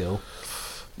is a deal.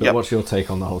 But what's your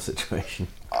take on the whole situation?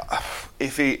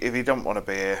 If he don't want to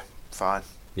be here, fine.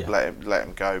 Yeah. Let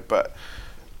him go. But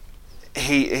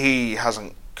he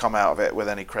hasn't come out of it with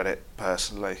any credit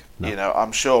personally. No. You know,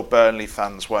 I'm sure Burnley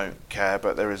fans won't care,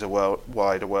 but there is a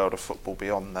wider world of football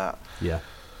beyond that. Yeah.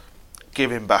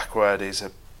 Giving backward is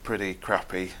a pretty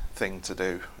crappy thing to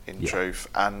do, in truth,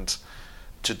 and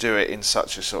to do it in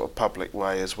such a sort of public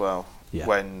way as well. Yeah.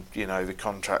 When, you know, the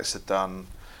contracts are done,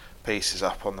 pieces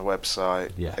up on the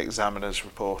website, Examiners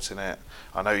reporting it.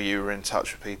 I know you were in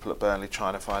touch with people at Burnley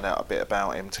trying to find out a bit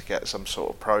about him to get some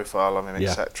sort of profile on him,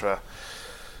 etc.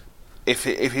 If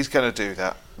he's going to do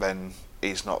that, then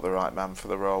he's not the right man for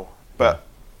the role. But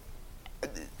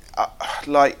I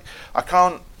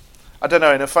don't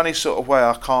know, in a funny sort of way,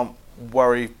 I can't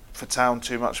worry for Town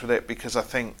too much with it, because I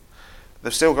think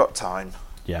they've still got time.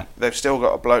 Yeah, they've still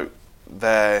got a bloke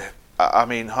there. I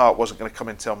mean, Hart wasn't going to come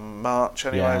until March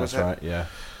anyway, was it? Yeah, that's right,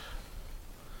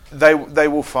 yeah. They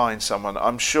will find someone.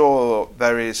 I'm sure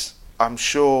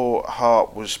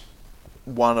Hart was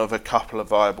one of a couple of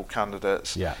viable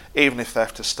candidates. Yeah. Even if they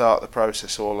have to start the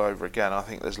process all over again, I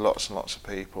think there's lots and lots of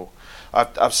people.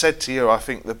 I've said to you, I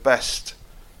think the best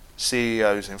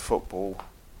CEOs in football,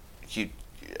 you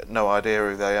no idea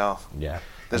who they are. Yeah.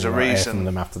 There's a reason. From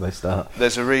them after they start.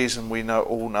 There's a reason we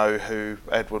all know who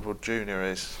Ed Woodward Jr.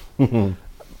 is. I'm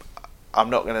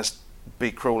not going to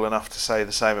be cruel enough to say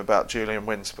the same about Julian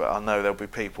Winter, but I know there'll be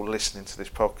people listening to this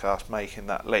podcast making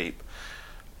that leap.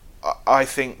 I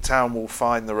think Town will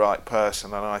find the right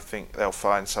person, and I think they'll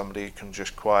find somebody who can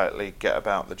just quietly get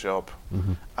about the job.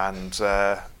 And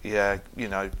you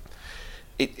know,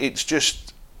 it's just.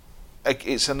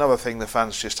 It's another thing the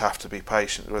fans just have to be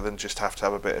patient with and just have to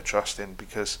have a bit of trust in,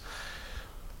 because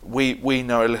we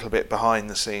know a little bit behind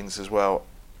the scenes as well.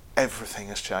 Everything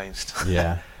has changed.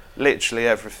 Yeah. Literally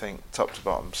everything, top to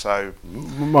bottom. So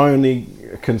my only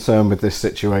concern with this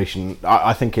situation,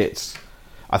 I think it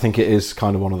is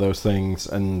kind of one of those things,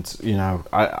 and you know,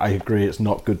 I agree it's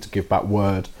not good to give back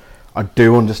word. I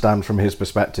do understand from his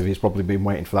perspective, he's probably been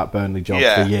waiting for that Burnley job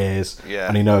for years,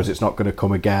 and he knows it's not going to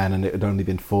come again, and it had only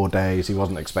been 4 days, he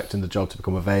wasn't expecting the job to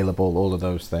become available, all of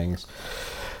those things.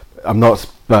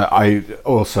 But I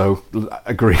also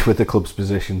agree with the club's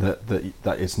position that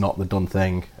it's not the done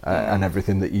thing, and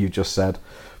everything that you just said.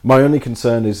 My only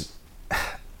concern is,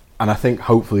 and I think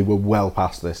hopefully we're well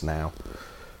past this now,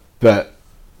 but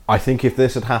I think if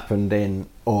this had happened in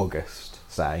August,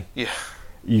 say,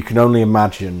 you can only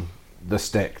imagine the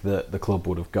stick that the club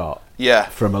would have got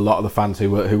from a lot of the fans who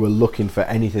were looking for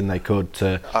anything they could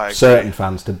to certain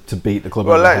fans to beat the club.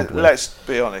 Well, let's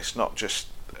be honest, not just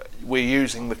we're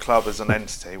using the club as an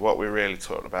entity. What we're really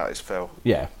talking about is Phil.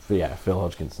 Phil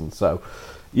Hodgkinson. So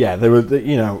there were,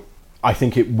 you know, I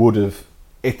think it would have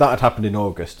if that had happened in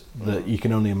August, that you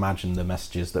can only imagine the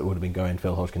messages that would have been going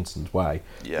Phil Hodgkinson's way.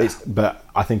 Yeah. But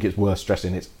I think it's worth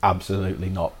stressing it's absolutely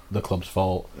not the club's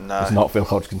fault. No. It's not Phil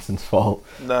Hodgkinson's fault.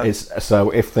 No.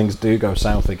 So if things do go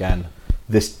south again,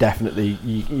 this definitely,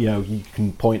 you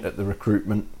can point at the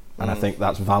recruitment, and I think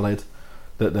that's valid,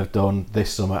 that they've done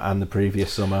this summer and the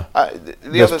previous summer.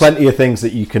 There's plenty of things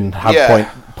that you can have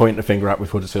point a finger at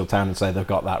with Huddersfield Town and say they've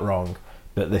got that wrong,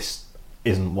 but this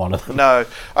isn't one of them. No.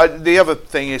 The other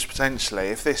thing is, potentially,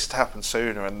 if this had happened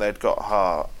sooner and they'd got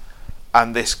heart,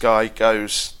 and this guy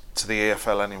goes to the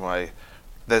EFL anyway,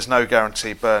 there's no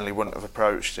guarantee Burnley wouldn't have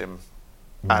approached him,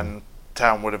 and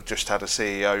Town would have just had a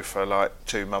CEO for like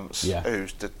 2 months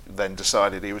who's then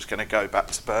decided he was going to go back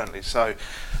to Burnley. So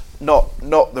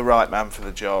not the right man for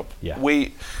the job.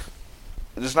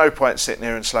 There's no point sitting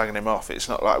here and slagging him off. It's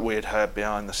not like we'd heard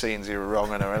behind the scenes he was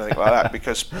wrong or anything like that,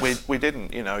 because we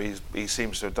didn't. He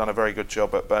seems to have done a very good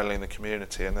job at Burnley in the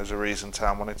community, and there's a reason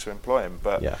Town wanted to employ him,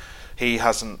 but he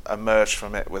hasn't emerged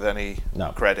from it with any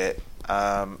credit,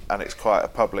 and it's quite a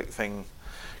public thing,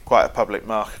 quite a public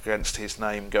mark against his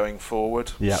name going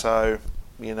forward. So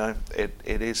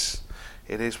it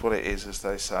is what it is, as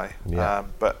they say.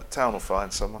 But Town will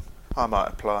find someone. I might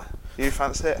apply. You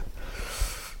fancy it?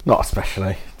 Not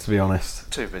especially, to be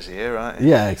honest. Too busy here, aren't you?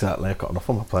 Yeah, exactly. I've got enough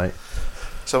on my plate.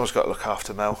 Someone's got to look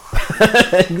after Mel.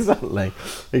 Exactly.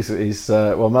 He's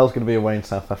Mel's going to be away in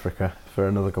South Africa for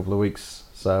another couple of weeks.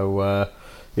 So,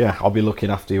 I'll be looking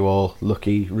after you all,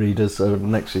 lucky readers, over the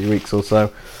next few weeks or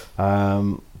so.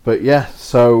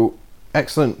 So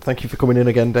excellent. Thank you for coming in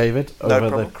again, David, over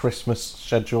the Christmas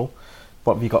schedule.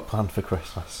 What have you got planned for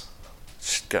Christmas?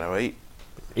 Just going to eat.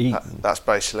 That's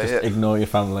basically just it. Ignore your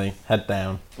family, head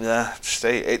down. Yeah, just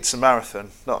eat. It's a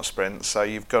marathon, not a sprint, so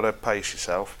you've got to pace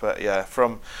yourself. But yeah,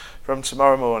 from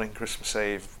tomorrow morning, Christmas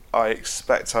Eve, I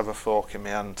expect to have a fork in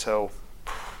my hand till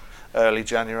early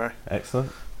January.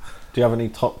 Excellent. Do you have any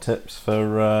top tips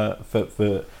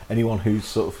for anyone who's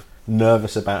sort of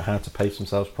nervous about how to pace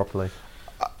themselves properly?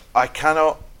 I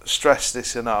cannot stress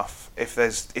this enough.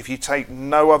 If you take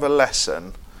no other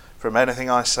lesson from anything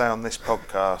I say on this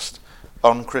podcast,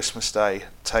 on Christmas Day,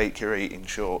 take your eating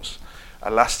shorts.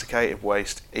 Elasticated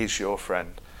waist is your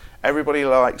friend. Everybody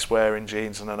likes wearing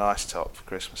jeans and a nice top for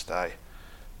Christmas Day,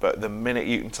 but the minute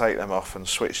you can take them off and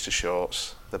switch to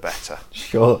shorts, the better.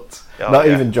 Shorts? Not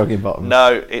even jogging bottoms?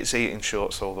 No, it's eating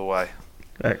shorts all the way.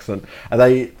 Excellent. Are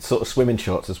they sort of swimming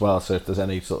shorts as well, so if there's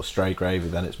any sort of stray gravy,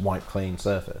 then it's white clean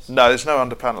surface? No, there's no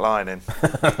underpant lining.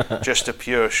 Just a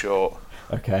pure short.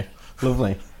 Okay,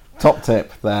 lovely. Top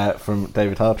tip there from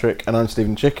David Hartrick, and I'm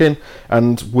Stephen Chicken,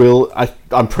 and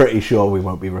I'm pretty sure we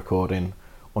won't be recording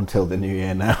until the new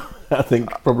year now. I think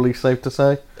probably safe to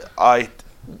say.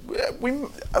 We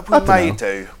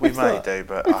may do,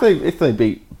 but if they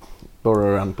beat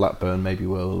Borough and Blackburn, maybe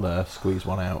we'll squeeze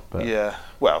one out. But yeah,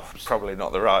 well, probably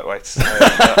not the right way to say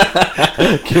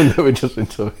it. Given that we've just been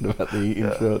talking about the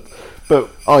eating shorts. But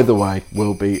either way,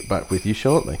 we'll be back with you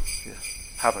shortly. Yeah.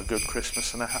 Have a good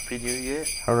Christmas and a happy New Year.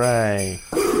 Hooray.